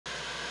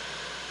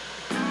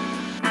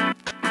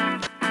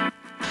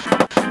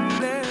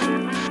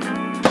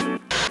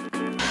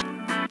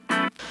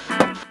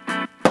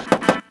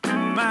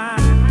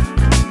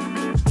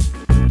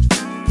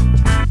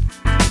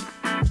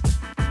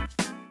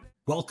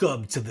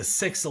Welcome to the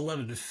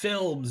 611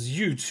 Films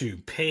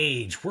YouTube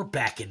page. We're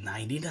back in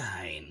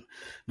 99.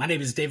 My name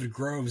is David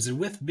Groves, and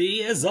with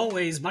me, as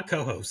always, my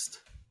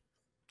co-host,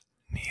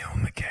 Neil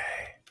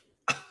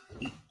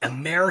McKay.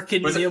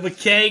 American Neil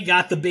McKay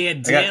got the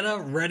bandana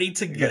ready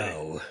to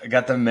go. I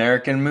got the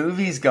American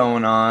movies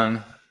going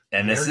on,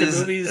 and this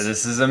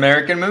is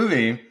American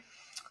Movie.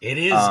 It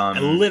is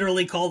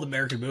literally called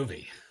American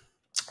Movie.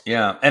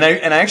 Yeah, and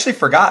I actually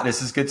forgot.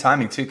 This is good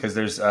timing too, because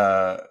there's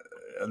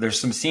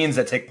some scenes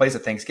that take place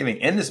at Thanksgiving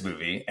in this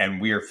movie,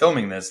 and we are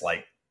filming this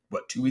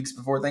 2 weeks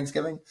before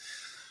Thanksgiving.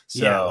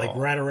 So, yeah,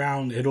 right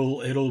around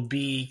it'll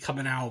be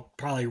coming out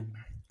probably.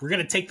 We're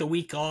gonna take the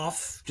week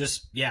off,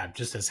 just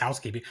as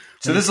housekeeping.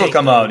 So this will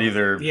come out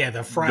either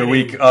the Friday, the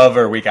week of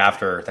or week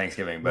after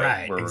Thanksgiving, but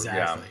right,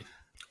 exactly. Yeah.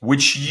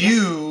 Which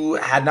you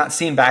had not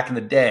seen back in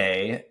the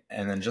day,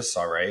 and then just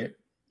saw, right?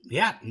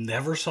 Yeah,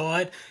 never saw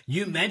it.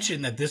 You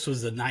mentioned that this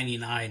was a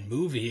 99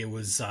 movie. It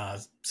was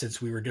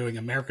since we were doing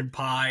American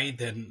Pie,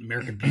 then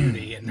American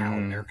Beauty, and now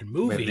American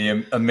Movie. With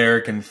the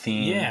American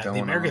theme. Yeah, the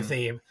American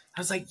theme.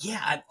 I was like, yeah,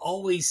 I'd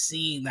always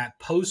seen that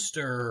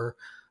poster,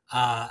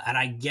 and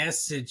I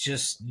guess it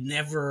just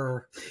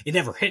never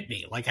hit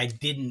me. Like, I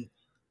didn't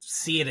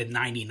see it in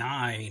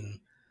 99,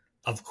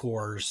 of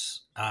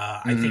course.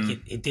 I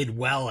think it did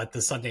well at the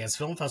Sundance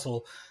Film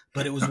Festival,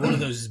 but it was one of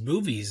those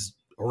movies,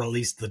 or at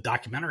least the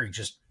documentary,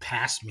 just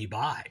passed me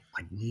by.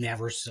 Like,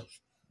 never saw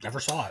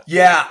it.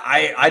 Yeah,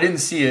 I didn't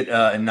see it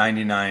in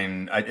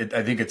 99. I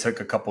think it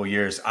took a couple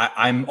years.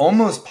 I'm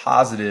almost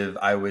positive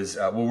I was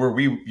where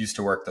we used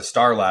to work, the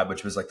Star Lab,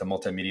 which was like the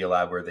multimedia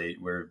lab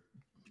where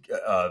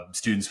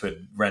students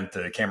would rent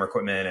the camera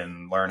equipment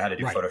and learn how to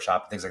do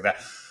Photoshop and things like that.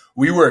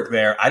 We worked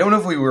there. I don't know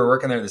if we were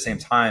working there at the same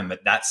time,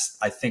 but that's,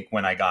 I think,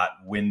 when I got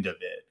wind of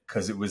it,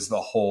 because it was the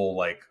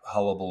whole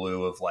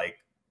hullabaloo of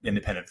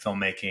independent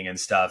filmmaking and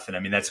stuff. And I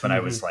mean, that's when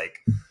I was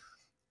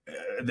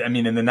in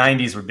the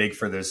 90s were big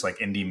for those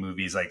indie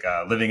movies,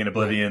 Living in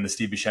Oblivion, the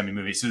Steve Buscemi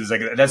movie. So it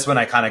was that's when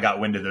I kind of got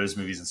wind of those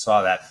movies and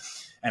saw that.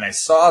 And I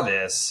saw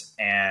this,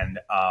 and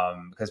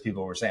because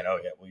people were saying, oh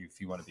yeah, well,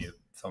 if you want to be a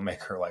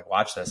filmmaker,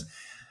 watch this.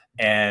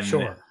 And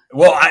sure.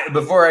 Well,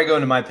 before I go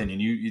into my opinion,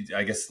 you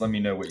I guess let me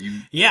know what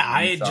you. Yeah,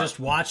 I had just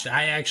watched.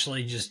 I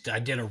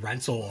did a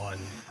rental on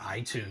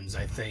iTunes,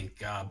 I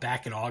think,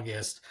 back in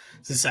August,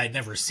 since I'd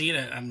never seen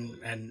it,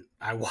 and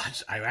I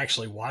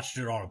actually watched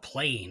it on a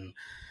plane,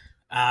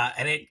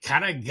 and it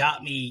kind of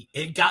got me.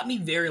 It got me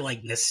very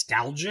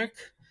nostalgic.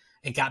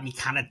 It got me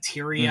kind of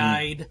teary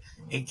eyed.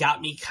 It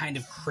got me kind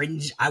of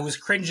cringe. I was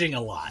cringing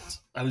a lot.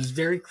 I was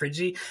very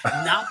cringy,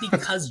 not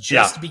because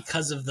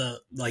because of the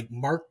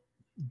Mark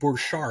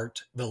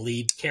Borchardt, the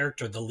lead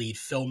character, the lead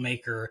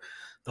filmmaker.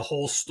 The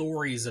whole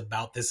story is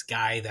about this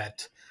guy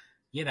that,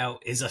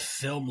 is a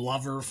film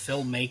lover,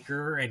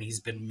 filmmaker, and he's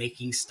been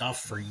making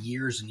stuff for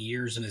years and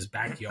years in his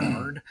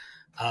backyard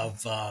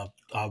of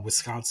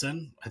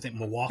Wisconsin, I think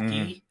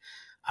Milwaukee.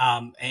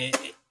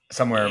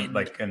 Somewhere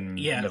in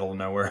middle of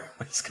nowhere,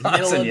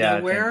 Wisconsin. Middle of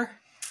nowhere.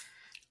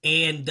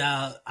 And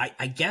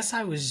I guess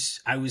I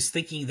was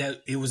thinking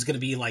that it was going to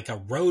be like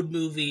a road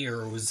movie,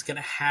 or it was going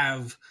to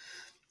have.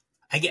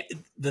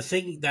 The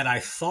thing that I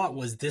thought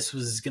was this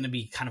was going to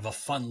be kind of a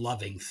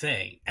fun-loving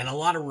thing. And a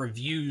lot of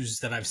reviews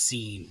that I've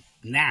seen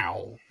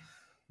now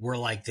were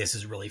like, this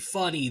is really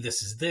funny,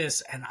 this is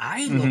this. And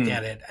I look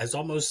at it as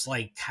almost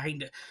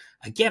kind of,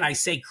 again, I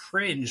say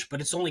cringe, but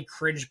it's only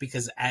cringe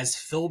because as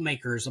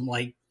filmmakers, I'm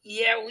like,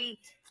 yeah, we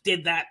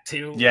did that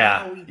too.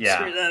 Yeah,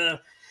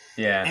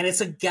 yeah. And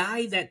it's a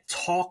guy that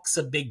talks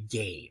a big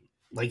game.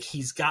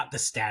 He's got the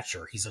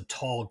stature. He's a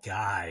tall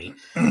guy,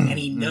 and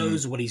he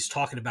knows what he's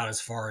talking about as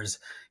far as,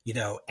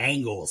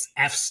 angles,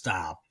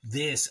 f-stop,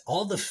 this,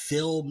 all the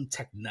film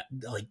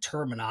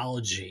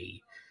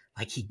terminology,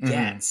 he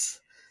gets.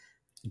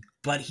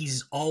 But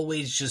he's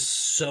always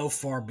just so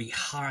far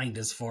behind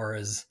as far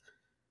as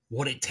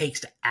what it takes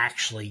to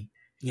actually,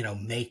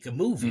 make a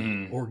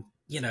movie or,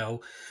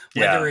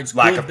 whether it's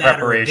lack good, of bad,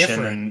 preparation or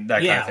different. And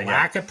that kind of thing.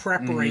 Lack of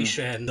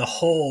preparation. The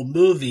whole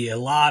movie, a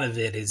lot of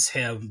it is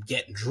him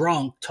getting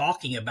drunk,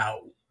 talking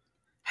about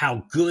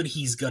how good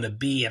he's going to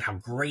be and how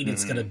great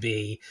it's going to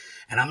be.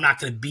 And I'm not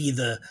going to be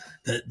the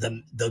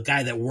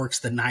guy that works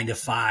the 9 to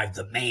 5,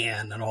 the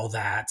man and all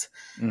that.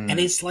 And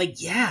it's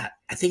I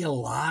think a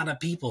lot of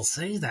people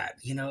say that,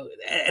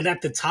 and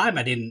at the time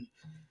I didn't,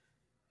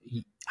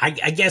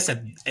 I guess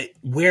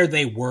where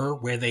they were,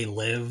 where they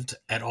lived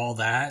and all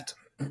that,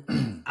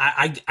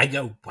 I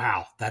go,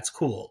 wow, that's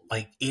cool.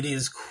 It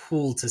is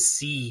cool to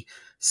see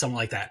something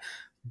like that.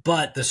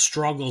 But the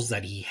struggles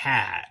that he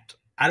had,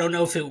 I don't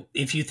know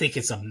if you think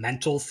it's a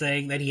mental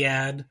thing that he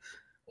had,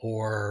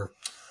 or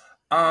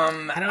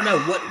I don't know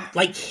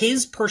what.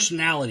 His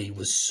personality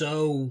was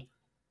so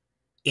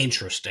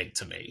interesting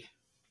to me.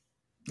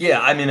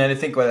 Yeah, I mean, and I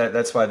think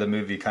that's why the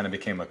movie kind of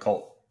became a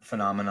cult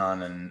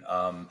phenomenon. And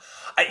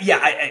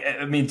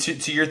I mean,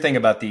 to your thing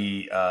about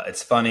the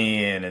it's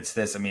funny and it's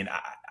this. I mean,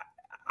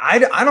 I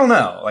don't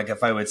know,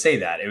 if I would say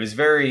that. It was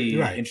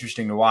very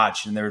interesting to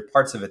watch, and there were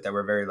parts of it that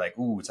were very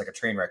ooh, it's like a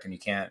train wreck and you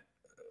can't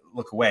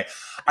look away.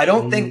 I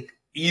don't think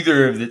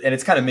either of the, and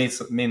it's kind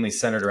of mainly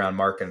centered around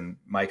Mark and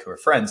Mike, who are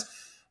friends.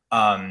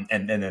 And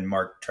then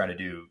Mark trying to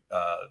do,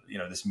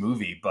 this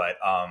movie, but,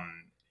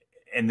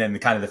 and then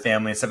kind of the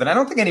family and stuff. And I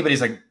don't think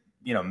anybody's like,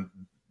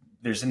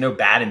 there's no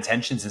bad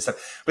intentions and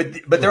stuff,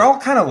 but they're all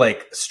kind of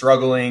like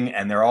struggling,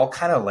 and they're all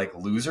kind of like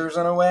losers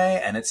in a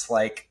way. And it's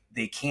like,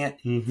 they can't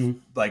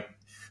like,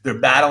 they're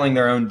battling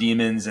their own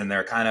demons, and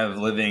they're kind of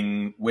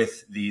living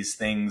with these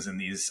things and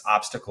these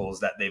obstacles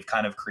that they've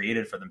kind of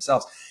created for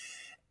themselves.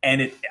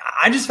 And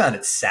I just found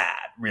it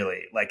sad,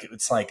 really. Like,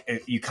 it's like,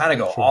 you kind of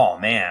go, oh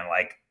man,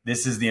 like,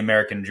 this is the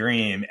American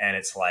dream. And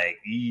it's like,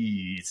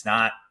 it's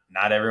not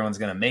everyone's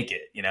going to make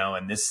it,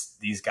 and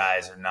these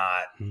guys are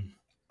not,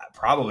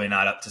 probably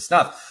not up to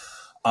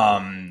snuff.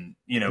 But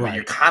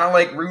you're kind of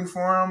like rooting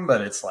for them,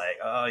 but it's like,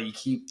 oh, you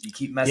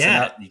keep messing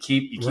up. You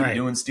keep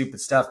doing stupid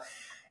stuff.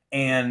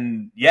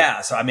 And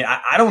so, I mean,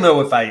 I don't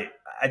know if I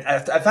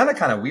found it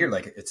kind of weird.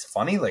 Like, it's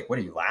funny. Like, what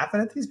are you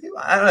laughing at these people?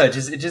 I don't know.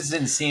 It just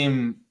didn't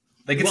seem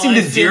like, it seemed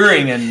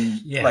endearing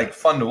and like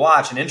fun to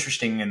watch and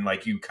interesting, and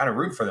like you kind of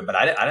root for them, but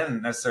I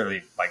didn't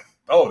necessarily like,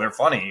 oh, they're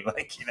funny.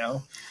 Like,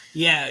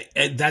 Yeah,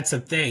 that's the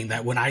thing,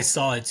 that when I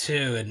saw it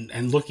too,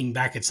 and looking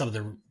back at some of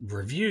the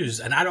reviews,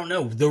 and I don't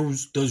know,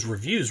 those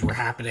reviews were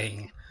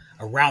happening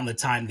around the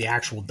time the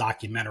actual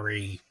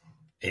documentary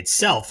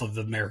itself of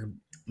the American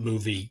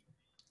movie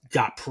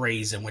got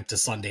praise and went to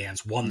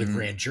Sundance, won the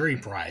grand jury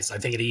prize. I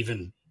think it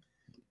even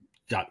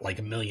got like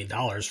 $1 million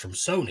from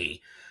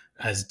Sony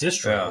as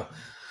distro. Yeah.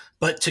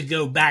 But to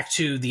go back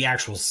to the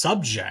actual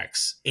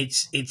subjects,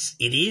 it's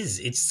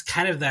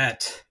kind of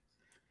that.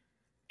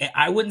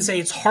 I wouldn't say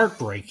it's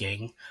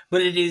heartbreaking,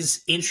 but it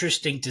is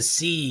interesting to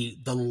see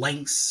the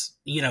lengths,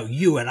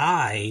 you and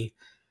I,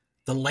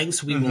 the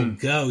lengths we will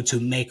go to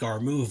make our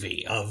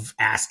movie, of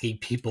asking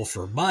people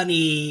for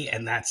money.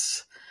 And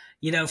that's,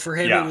 for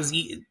him, it was,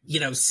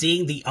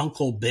 seeing the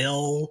Uncle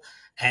Bill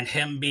and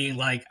him being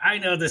like, I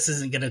know this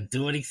isn't going to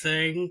do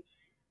anything.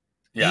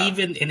 Yeah.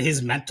 Even in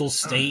his mental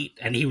state.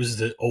 And he was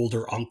the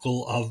older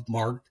uncle of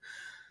Mark,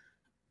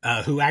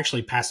 who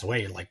actually passed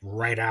away like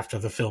right after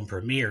the film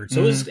premiered.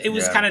 So it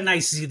was kind of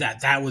nice to see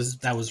that. That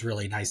was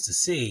really nice to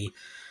see.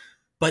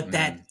 But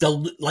I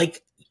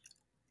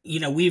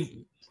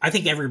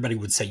think everybody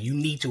would say you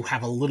need to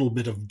have a little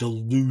bit of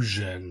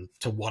delusion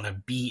to want to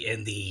be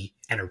in the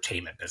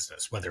entertainment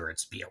business, whether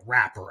it's be a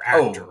rapper,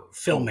 actor,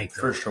 filmmaker.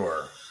 For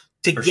sure.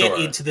 To get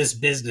into this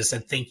business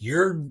and think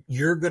you're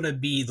going to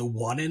be the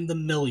one in the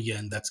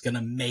million that's going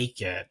to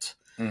make it.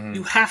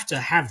 You have to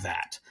have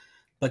that.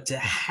 But to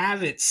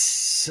have it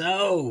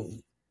so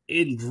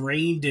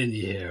ingrained in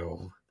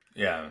you,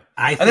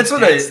 I think that's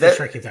the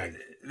tricky thing.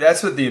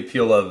 That's what the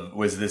appeal of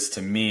was this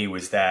to me,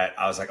 was that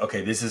I was like,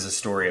 okay, this is a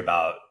story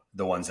about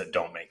the ones that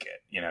don't make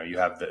it. You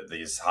have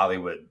these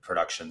Hollywood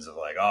productions of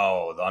like,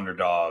 oh, the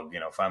underdog,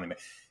 finally.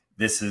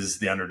 This is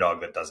the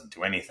underdog that doesn't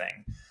do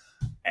anything,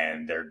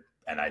 and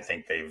I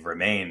think they've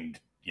remained.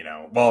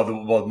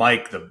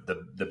 Mike,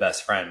 the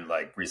best friend,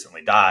 like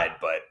recently died,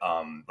 but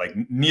like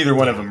neither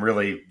one of them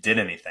really did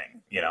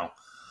anything.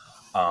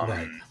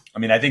 Right. I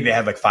mean, I think they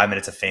had like 5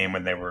 minutes of fame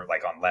when they were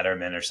like on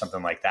Letterman or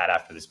something like that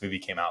after this movie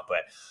came out.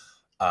 But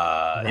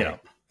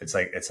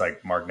it's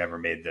like Mark never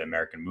made the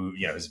American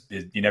movie.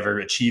 He never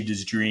achieved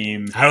his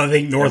dream. I don't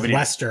think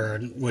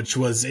Northwestern, which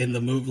was in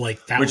the movie,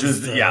 like that,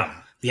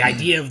 the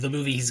idea of the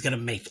movie he's going to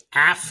make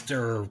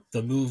after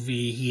the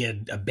movie he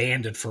had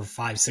abandoned for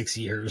 5-6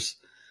 years.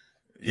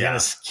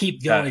 Just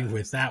keep going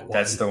with that one.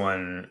 That's the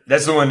one.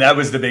 That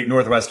was the big.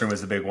 Northwestern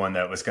was the big one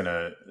that was going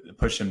to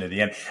push him to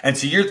the end. And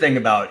so your thing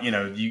about,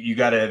 you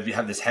got to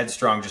have this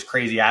headstrong, just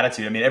crazy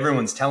attitude. I mean,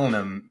 everyone's telling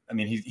him. I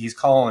mean, he's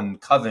calling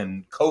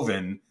Coven.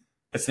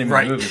 That's the name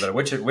of the movie, but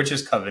which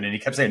is Coven? And he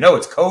kept saying, no,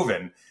 it's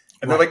Coven.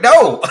 And they're like,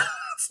 no,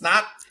 it's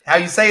not how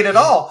you say it at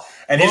all.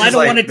 And he's just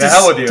like, the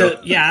hell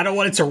with you. I don't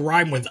want it to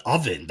rhyme with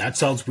oven. That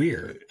sounds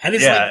weird. And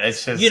it's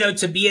it's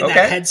just, to be in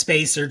that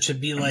headspace, or to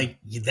be like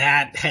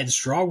that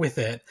headstrong with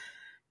it.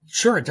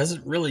 Sure, it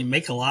doesn't really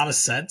make a lot of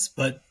sense,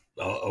 but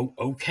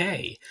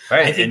okay.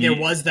 Right. I think there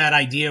was that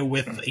idea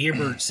with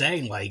Ebert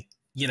saying like,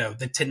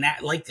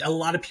 like a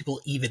lot of people,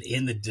 even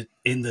in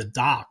the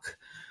doc,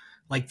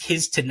 like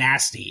his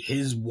tenacity,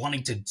 his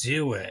wanting to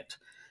do it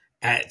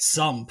at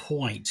some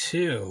point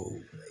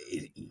too.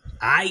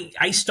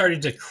 I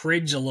started to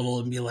cringe a little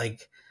and be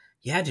like,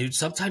 yeah, dude,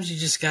 sometimes you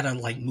just gotta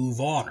like move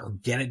on or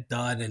get it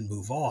done and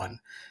move on.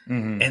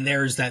 And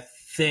there's that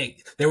thing.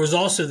 There was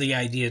also the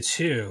idea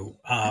too,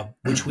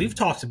 which we've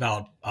talked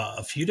about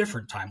a few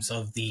different times,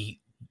 of the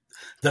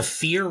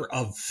fear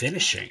of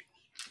finishing,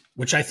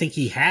 which I think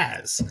he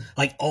has.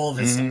 Like all of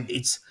his,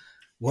 it's,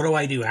 what do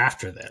I do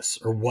after this?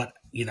 Or what,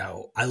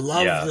 I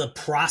love the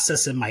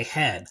process in my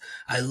head.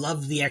 I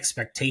love the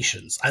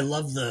expectations. I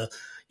love the,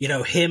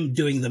 him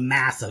doing the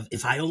math of,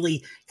 if I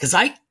only, because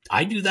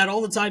I do that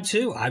all the time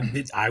too.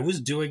 I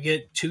was doing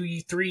it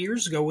 2-3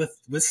 years ago with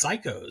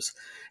Psychos.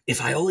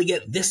 If I only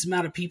get this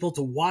amount of people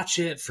to watch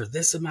it for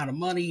this amount of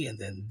money, and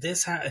then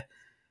this,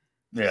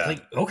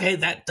 like, okay,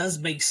 that does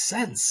make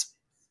sense.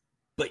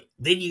 But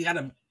then you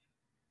gotta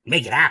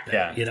make it happen.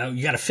 Yeah. You know,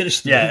 you got to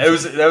finish the Yeah,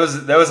 movie.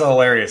 that was a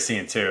hilarious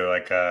scene too.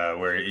 Like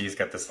where he's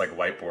got this like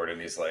whiteboard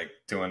and he's like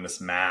doing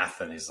this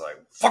math and he's like,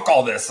 "Fuck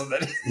all this," and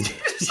then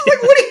he's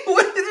like,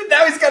 "What?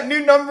 Now he's got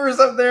new numbers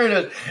up there,"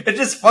 and it's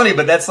just funny.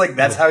 But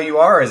that's how you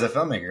are as a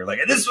filmmaker. Like,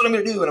 this is what I'm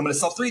going to do, and I'm going to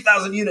sell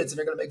 3,000 units, and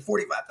they're going to make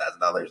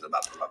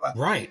 $45,000.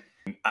 Right.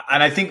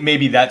 And I think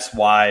maybe that's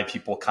why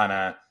people kind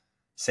of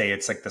say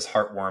it's like this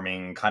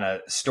heartwarming kind of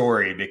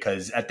story,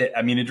 because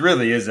it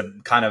really is a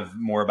kind of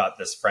more about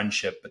this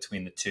friendship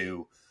between the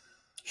two,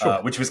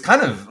 sure. Which was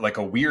kind of like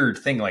a weird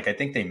thing. Like, I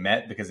think they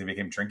met because they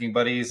became drinking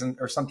buddies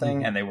or something.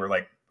 Mm-hmm. And they were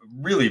like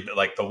really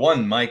like, the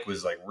one Mike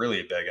was like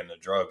really big into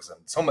drugs,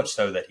 and so much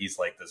so that he's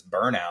like this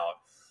burnout.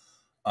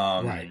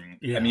 Right.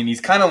 Yeah. I mean,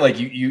 he's kind of like,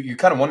 you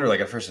kind of wonder,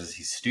 like, at first, is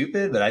he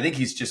stupid? But I think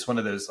he's just one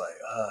of those like,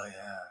 oh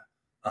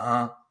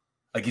yeah.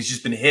 Like, he's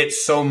just been hit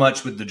so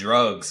much with the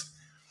drugs.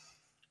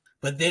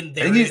 But then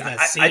there is that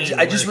scene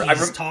where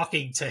he's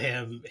talking to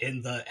him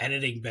in the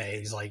editing bay.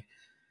 He's like,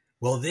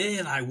 well,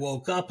 then I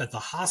woke up at the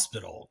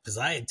hospital because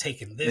I had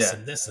taken this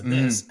and this and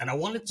this. And I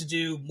wanted to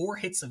do more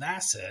hits of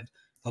acid,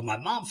 but my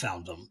mom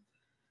found them.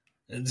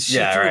 And she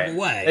threw them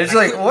away. It's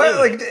like, what?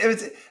 Like, it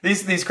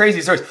was these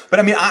crazy stories. But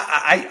I mean,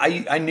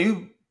 I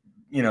knew,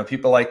 you know,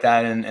 people like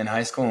that in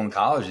high school and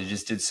college. They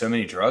just did so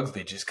many drugs.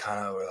 They just kind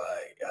of were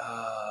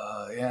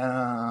like,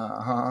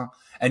 yeah,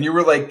 and you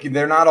were like,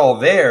 they're not all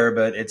there,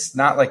 but it's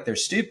not like they're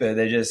stupid.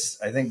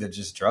 I think that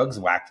just drugs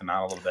whacked them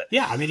out a little bit.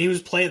 Yeah, I mean, he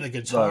was playing the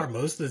guitar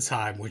most of the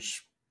time,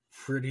 which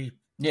pretty.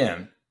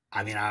 Yeah.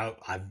 I mean,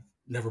 I've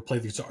never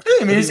played the guitar.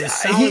 I mean,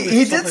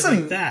 he did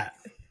some like that.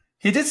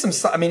 He did some.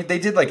 I mean, they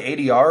did like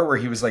ADR where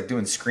he was like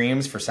doing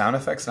screams for sound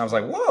effects, and I was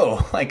like,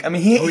 whoa! Like, I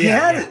mean, he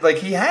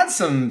had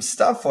some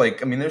stuff.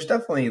 Like, I mean, there's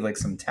definitely like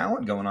some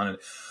talent going on,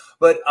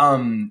 but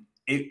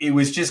it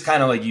was just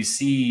kind of like, you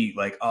see,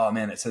 like, oh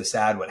man, it's so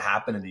sad what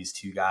happened to these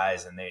two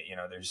guys, and they, you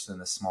know, they're just in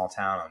this small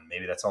town, and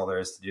maybe that's all there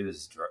is to do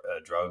is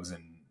drugs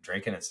and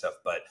drinking and stuff.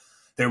 But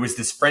there was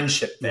this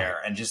friendship there,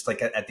 and just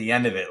like at the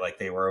end of it, like,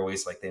 they were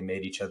always like, they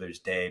made each other's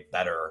day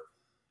better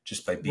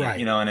just by being,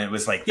 you know, and it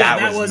was like,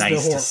 that was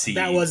nice to see.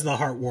 That was the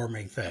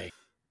heartwarming thing.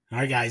 All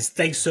right, guys,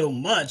 thanks so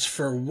much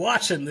for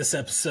watching this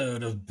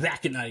episode of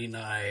Back in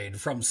 99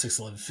 from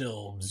 611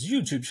 Films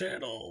YouTube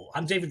channel.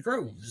 I'm David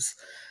Groves.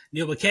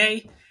 Neil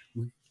McKay.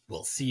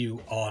 We'll see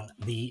you on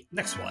the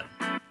next one.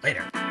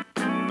 Later.